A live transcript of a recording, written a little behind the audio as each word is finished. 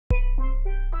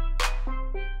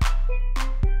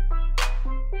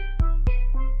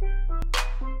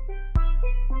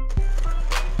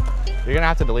You're gonna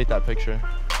have to delete that picture.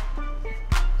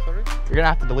 Sorry? You're gonna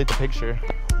have to delete the picture.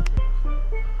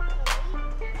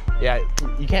 Yeah,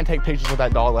 you can't take pictures with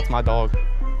that dog. That's my dog.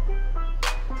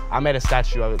 I made a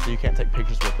statue of it, so you can't take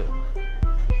pictures with it.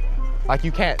 Like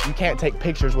you can't take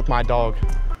pictures with my dog.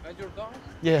 And your dog?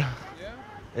 Yeah. Yeah?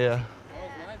 Yeah. Oh,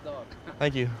 it's my dog.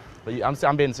 Thank you. But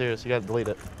I'm being serious. You gotta delete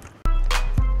it.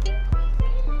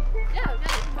 Yeah, it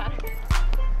doesn't matter.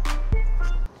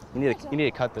 You need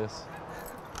to cut this.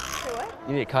 For what?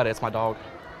 You need to cut it. It's my dog.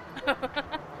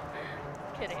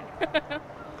 Kidding.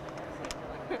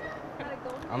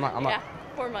 I'm not. Yeah,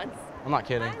 4 months. I'm not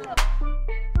kidding.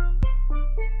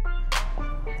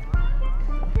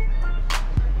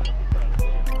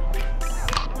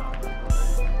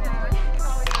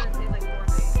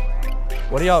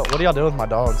 What are y'all doing with my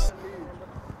dogs?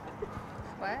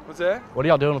 What? What's that? What are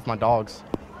y'all doing with my dogs?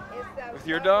 With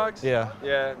your dogs? Yeah.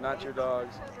 Yeah, not your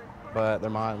dogs. But they're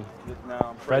mine. No,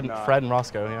 I'm afraid not. Fred and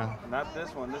Roscoe, yeah. Not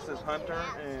this one. This is Hunter,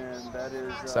 and that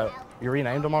is. So you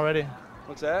renamed them already?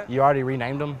 What's that? You already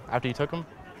renamed them after you took them?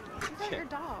 These are your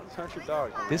dogs. It's not your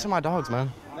dog. These are my dogs,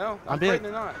 man. No, I'm I'm being- afraid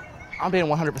they're not. I'm being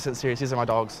 100% serious. These are my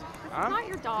dogs. This is not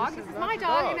your dog. This is my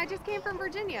dog, and I just came from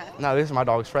Virginia. No, these are my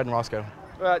dogs, Fred and Roscoe.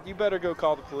 Well, you better go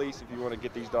call the police if you want to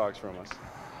get these dogs from us.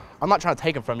 I'm not trying to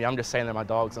take them from you. I'm just saying they're my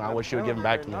dogs, and I wish you would give them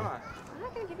back to me. They're not. I'm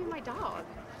not going to give you my dog.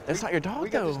 It's not your dog, We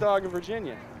got this though. dog in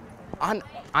Virginia. I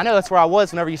know that's where I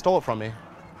was whenever you stole it from me.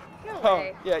 No Oh,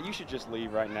 way. yeah, you should just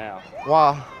leave right now.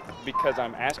 Why? Because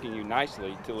I'm asking you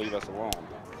nicely to leave us alone.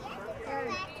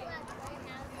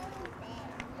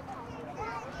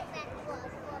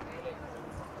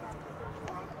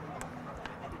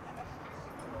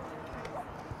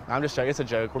 I'm just joking. It's a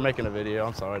joke. We're making a video.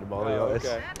 I'm sorry to bother you. Oh,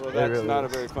 okay. Well, that's not a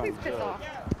very funny Please piss joke. off.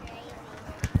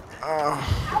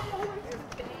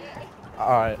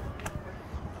 All right.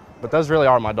 But those really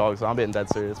are my dogs. So I'm being dead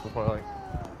serious before like.